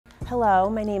Hello,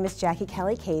 my name is Jackie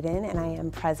Kayden, and I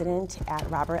am president at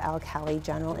Robert L. Kelly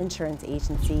General Insurance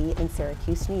Agency in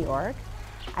Syracuse, New York.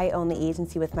 I own the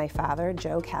agency with my father,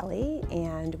 Joe Kelly,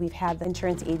 and we've had the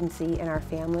insurance agency in our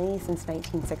family since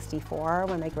 1964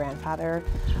 when my grandfather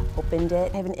opened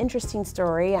it. I have an interesting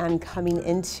story on coming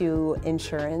into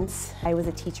insurance. I was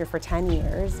a teacher for 10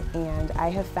 years, and I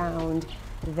have found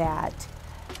that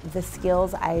the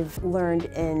skills I've learned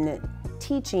in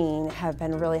teaching have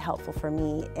been really helpful for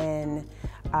me in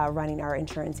running our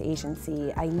insurance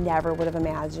agency. I never would have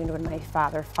imagined when my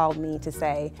father called me to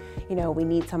say, you know, we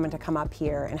need someone to come up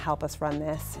here and help us run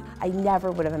this. I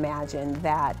never would have imagined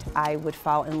that I would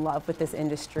fall in love with this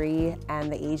industry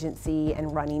and the agency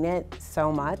and running it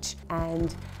so much.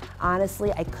 And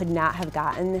honestly, I could not have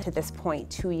gotten to this point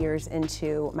 2 years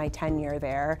into my tenure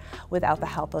there without the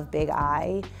help of Big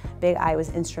I. Big I was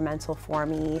instrumental for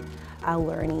me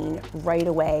learning right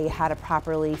away how to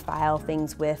properly file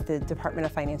things with the Department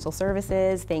of Financial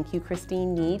Services. Thank you,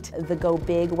 Christine Neat. The Go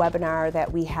Big webinar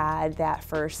that we had that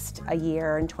first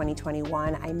year in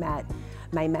 2021, I met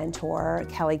my mentor,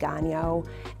 Kelly Gagno,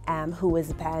 who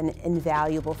has been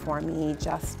invaluable for me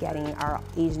just getting our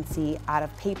agency out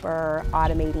of paper,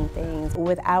 automating things.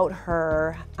 Without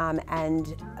her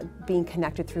and being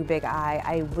connected through Big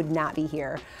I would not be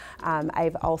here.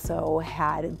 I've also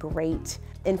had great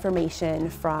information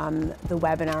from the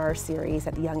webinar series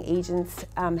that the young agents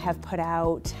have put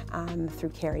out through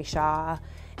Carrie Shaw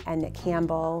and Nick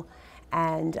Campbell.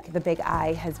 And the Big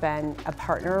I has been a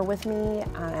partner with me.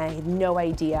 I had no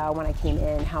idea when I came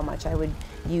in how much I would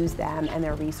use them and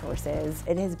their resources.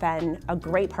 It has been a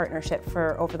great partnership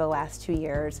for over the last 2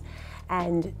 years.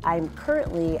 And I'm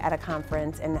currently at a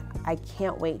conference, and I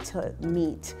can't wait to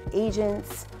meet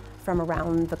agents from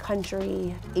around the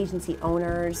country, agency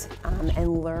owners,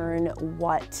 and learn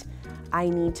what I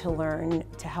need to learn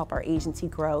to help our agency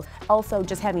grow. Also,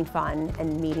 just having fun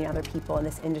and meeting other people in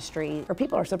this industry. Or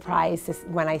people are surprised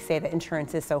when I say that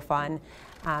insurance is so fun,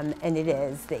 and it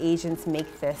is. The agents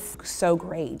make this so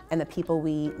great, and the people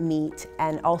we meet,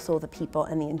 and also the people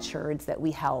and the insureds that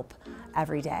we help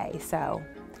every day. So,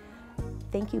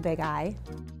 thank you, Big I.